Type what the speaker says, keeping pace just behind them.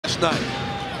night.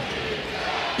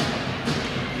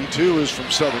 He too is from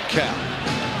Southern Cal.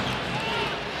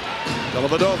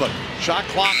 Dejounte, shot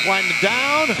clock winding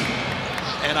down,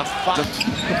 and a foul.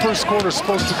 The first quarter is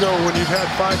supposed to go when you've had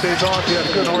 5 days off. You had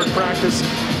a good hard practice.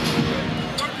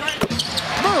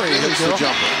 Murray hits the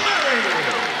jumper.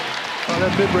 On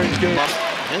that mid-range game.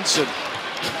 Henson,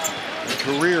 a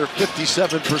career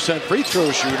 57% free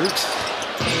throw shooter,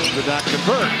 did not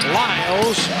convert.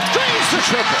 Lyles drains the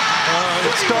triple.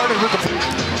 It started with the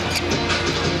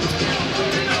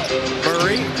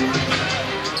Murray.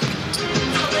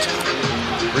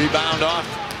 Rebound off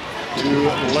to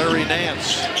Larry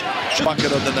Nance.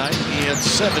 Bucket of the night. He had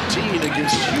 17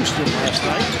 against Houston last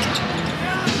night.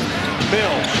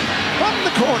 Mills from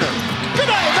the corner. Good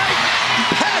night,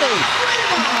 Patty.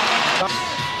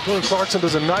 Jordan Clarkson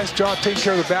does a nice job taking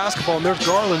care of the basketball, and there's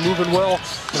Garland moving well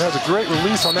and has a great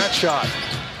release on that shot.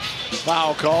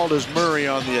 Foul called as Murray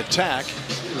on the attack.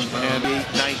 And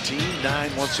 8-19,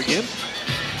 9 once again.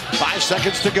 5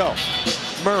 seconds to go.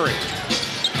 Murray.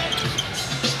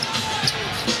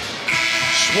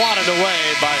 Swatted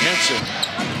away by Henson.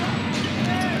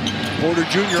 Porter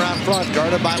Jr. out front,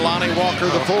 guarded by Lonnie Walker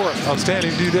IV.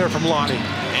 Outstanding D there from Lonnie.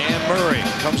 And Murray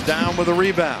comes down with a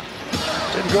rebound.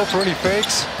 Didn't go for any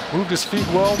fakes. Moved his feet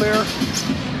well there.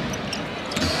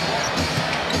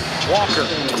 Walker.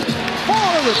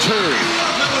 For the two.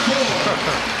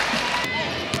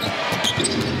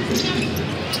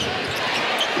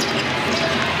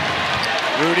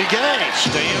 Rudy Gay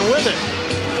staying with it.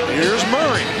 Here's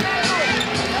Murray.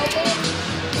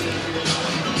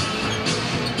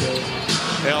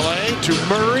 LA to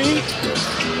Murray.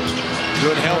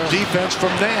 Good help defense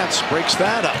from Nance. Breaks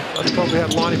that up. He probably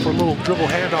had Lonnie for a little dribble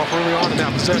handoff early on in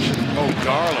that possession. Oh,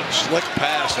 Garland. Slick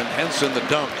pass and Henson the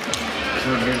dunk.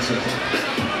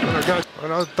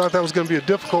 And I thought that was going to be a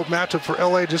difficult matchup for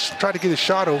LA. Just try to get a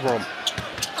shot over him.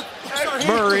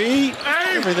 Murray.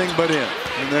 Everything but in.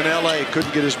 And then LA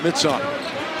couldn't get his mitts on.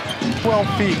 12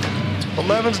 feet.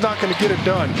 11's not going to get it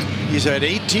done. He's had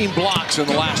 18 blocks in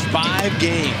the last 5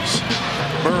 games.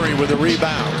 Murray with a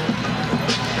rebound.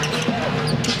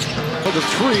 For the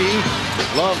 3,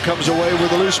 Love comes away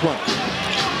with a loose one.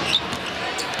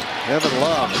 Evan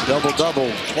Love, double-double,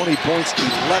 20 points,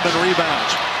 11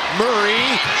 rebounds. Murray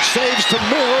saves to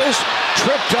Mills,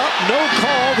 tripped up, no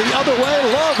call the other way.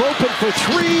 Love open for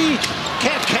 3,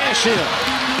 can't cash in.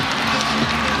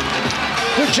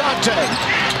 Dejounte.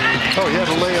 Oh, he had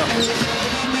a layup.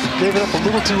 Gave it up a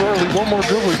little too early. One more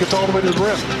dribble, he gets all the way to the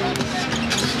rim.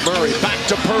 Murray back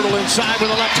to Pirtle inside with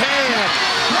a left hand.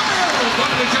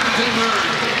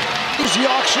 Here's the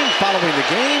auction following the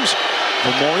games.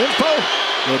 For more info,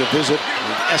 go to visit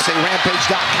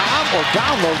SARampage.com or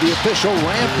download the official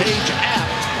Rampage app.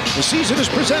 The season is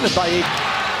presented by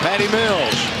Patty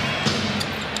Mills.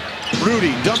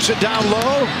 Rudy dumps it down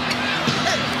low.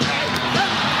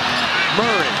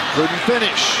 Murray couldn't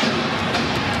finish.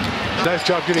 Nice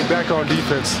job getting back on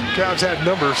defense. Cavs had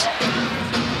numbers.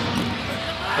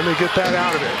 And they get that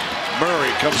out of it.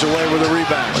 Murray comes away with a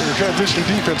rebound. Your transition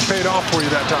defense paid off for you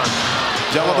that time.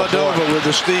 Dejounte with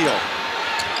the steal.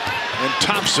 And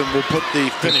Thompson will put the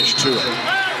finish to it.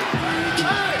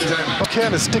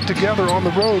 Buckhannon stick together on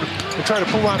the road and try to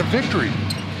pull out a victory.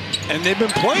 And they've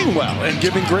been playing well and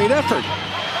giving great effort.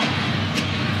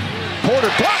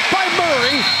 Porter blocked by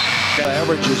Murray.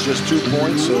 Average is just 2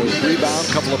 points, a rebound,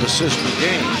 couple of assists per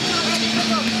game.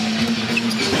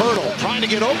 Pirtle trying to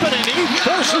get open, and he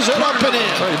forces it up and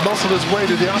in. He muscled his way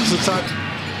to the opposite side.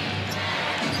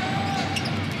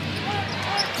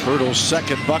 Pirtle's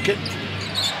second bucket.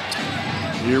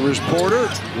 Here is Porter,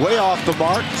 way off the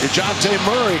mark. Dejounte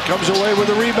Murray comes away with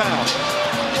a rebound.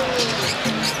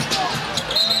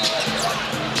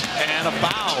 And a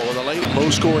foul with a late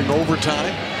low-scoring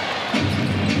overtime.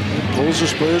 Pulls the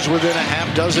Spurs within a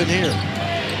half dozen here.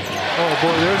 Oh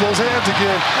boy, there's those hands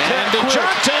again. And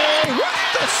Dejounte with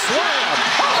the slam.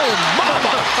 Oh,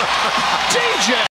 mama! DJ!